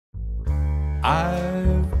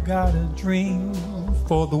I've got a dream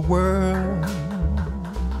for the world,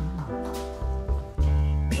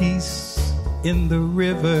 peace in the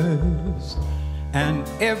rivers and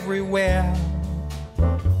everywhere,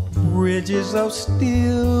 bridges of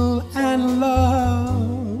steel and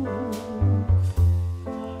love,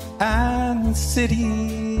 and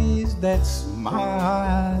cities that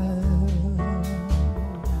smile.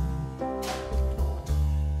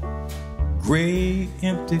 Gray,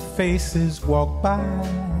 empty faces walk by,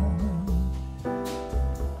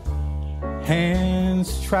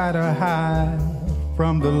 hands try to hide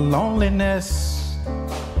from the loneliness,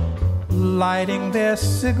 lighting their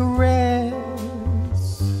cigarettes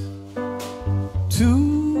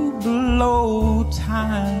to blow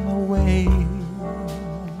time away.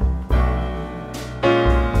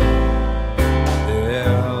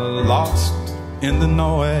 They're lost in the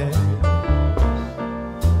noise,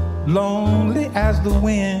 lonely as the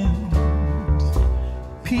wind,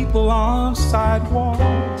 people on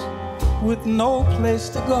sidewalks with no place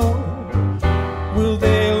to go. Will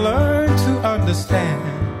they learn to understand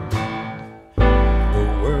the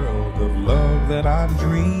world of love that I'm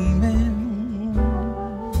dreaming?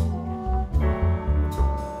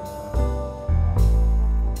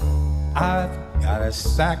 I've got a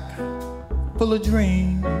sack full of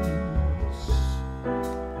dreams,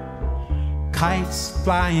 kites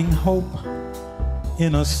flying hope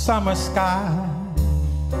in a summer sky,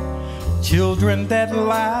 children that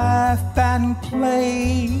laugh and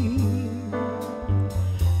play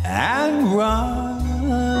and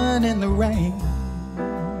run in the rain.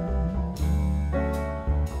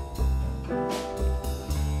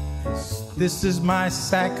 This is my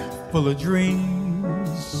sack full of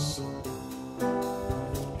dreams,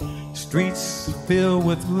 streets filled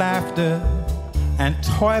with laughter and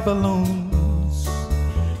toy balloons,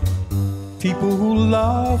 people who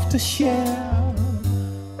love to share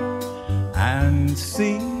and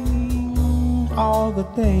sing all the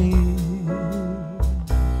days.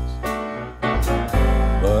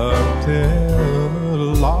 But they're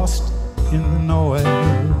lost in the noise,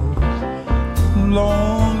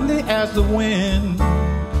 lonely as the wind,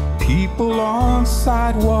 people on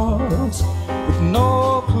sidewalks with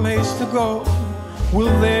no place to go.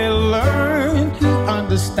 Will they learn to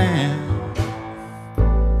understand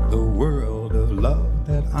the world of love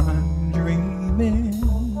that I'm dreaming?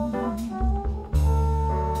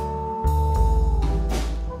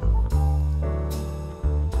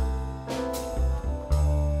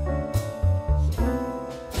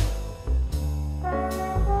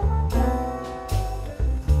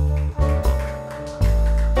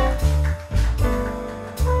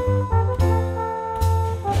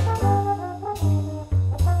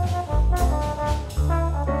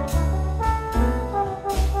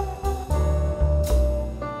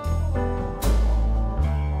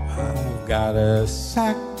 Got a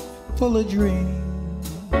sack full of dreams,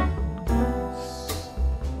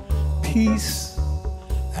 peace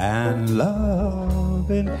and love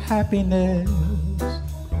and happiness,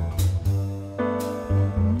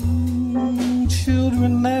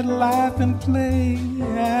 children that laugh and play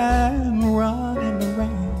and run in the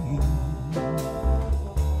rain.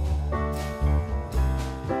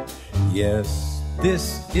 Yes,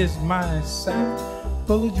 this is my sack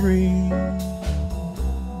full of dreams,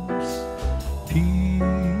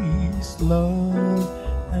 peace, love,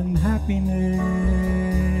 and happiness.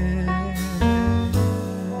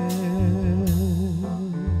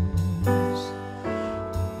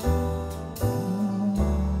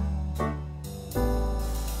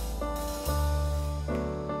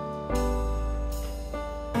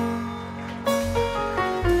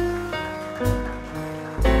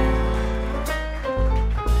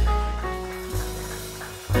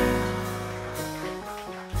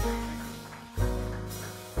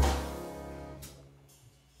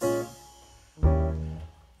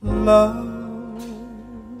 Love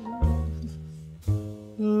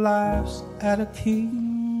laughs at a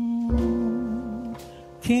king.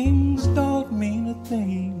 Kings don't mean a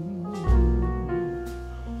thing.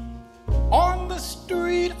 On the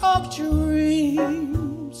street of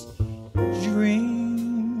dreams, dreams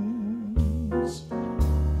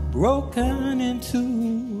broken into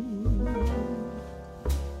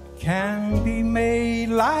can be made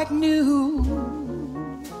like new.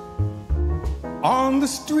 On the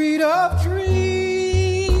street of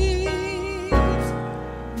dreams,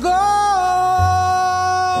 gold,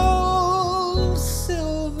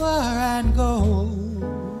 silver and gold,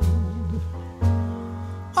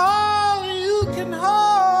 all you can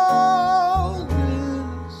hold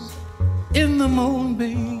is in the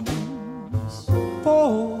moonbeams.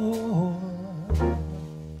 For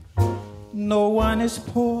no one is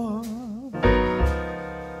poor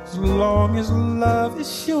as long as love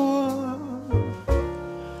is sure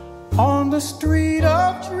on the street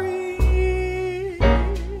of dreams.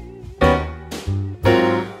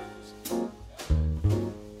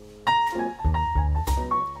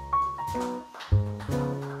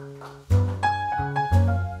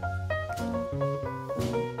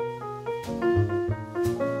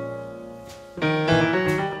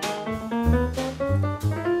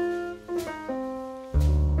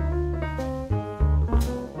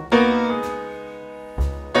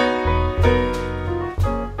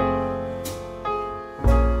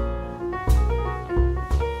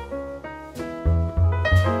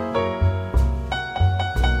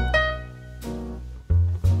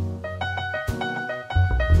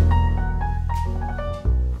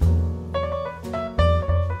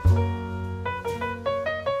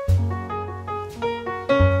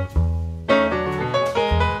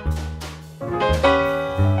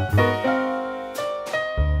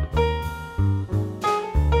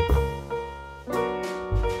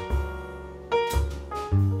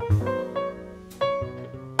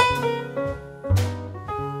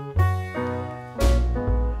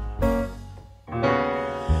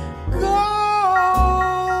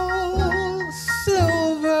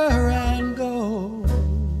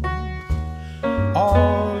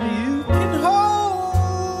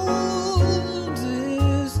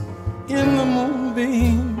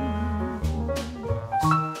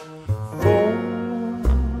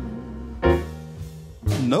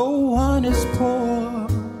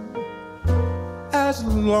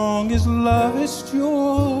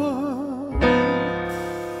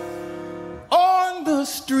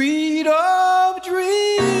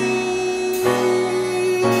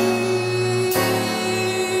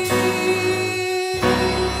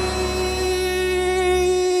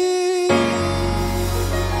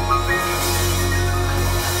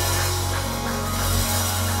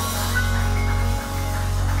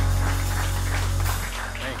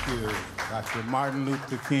 Martin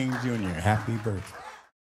Luther King Jr. Happy birthday.